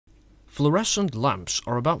Fluorescent lamps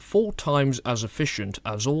are about 4 times as efficient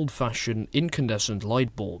as old-fashioned incandescent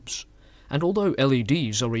light bulbs, and although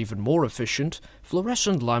LEDs are even more efficient,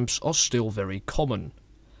 fluorescent lamps are still very common.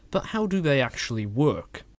 But how do they actually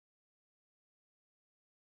work?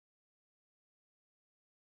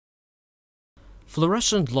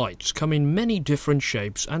 Fluorescent lights come in many different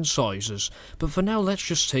shapes and sizes, but for now let's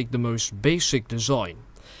just take the most basic design.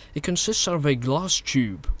 It consists of a glass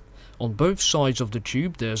tube. On both sides of the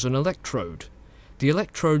tube there's an electrode. The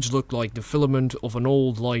electrodes look like the filament of an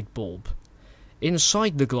old light bulb.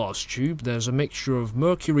 Inside the glass tube there's a mixture of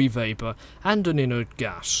mercury vapor and an inert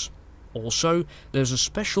gas. Also, there's a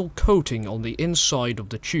special coating on the inside of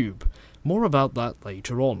the tube. More about that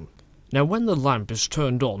later on. Now when the lamp is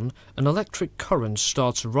turned on, an electric current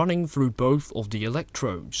starts running through both of the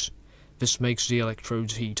electrodes. This makes the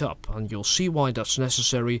electrodes heat up, and you'll see why that's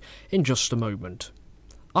necessary in just a moment.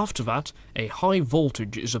 After that, a high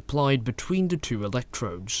voltage is applied between the two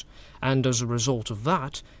electrodes, and as a result of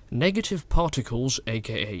that, negative particles,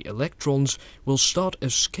 aka electrons, will start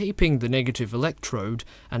escaping the negative electrode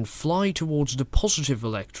and fly towards the positive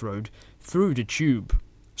electrode through the tube,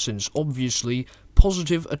 since obviously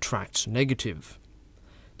positive attracts negative.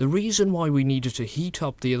 The reason why we needed to heat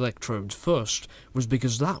up the electrodes first was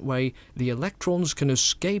because that way the electrons can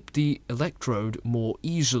escape the electrode more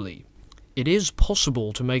easily. It is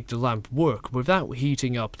possible to make the lamp work without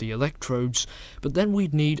heating up the electrodes, but then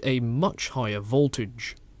we'd need a much higher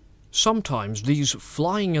voltage. Sometimes these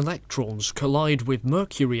flying electrons collide with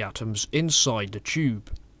mercury atoms inside the tube.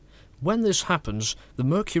 When this happens, the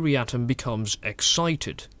mercury atom becomes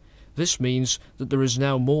excited. This means that there is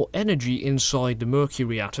now more energy inside the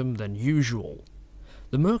mercury atom than usual.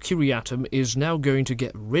 The mercury atom is now going to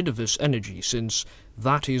get rid of this energy, since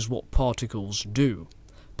that is what particles do.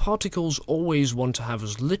 Particles always want to have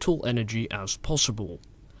as little energy as possible.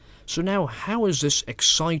 So now how is this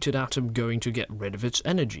excited atom going to get rid of its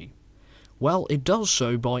energy? Well, it does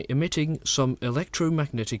so by emitting some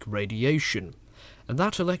electromagnetic radiation, and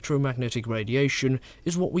that electromagnetic radiation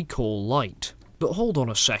is what we call light. But hold on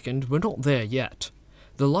a second, we're not there yet.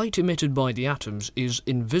 The light emitted by the atoms is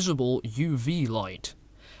invisible UV light,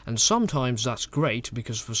 and sometimes that's great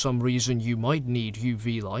because for some reason you might need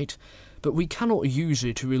UV light, but we cannot use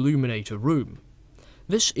it to illuminate a room.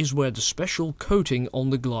 This is where the special coating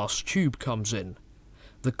on the glass tube comes in.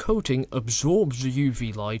 The coating absorbs the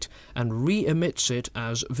UV light and re-emits it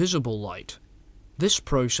as visible light. This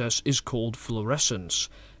process is called fluorescence,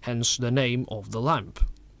 hence the name of the lamp.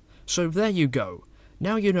 So there you go,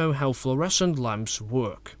 now you know how fluorescent lamps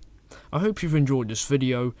work. I hope you've enjoyed this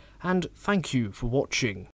video, and thank you for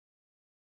watching.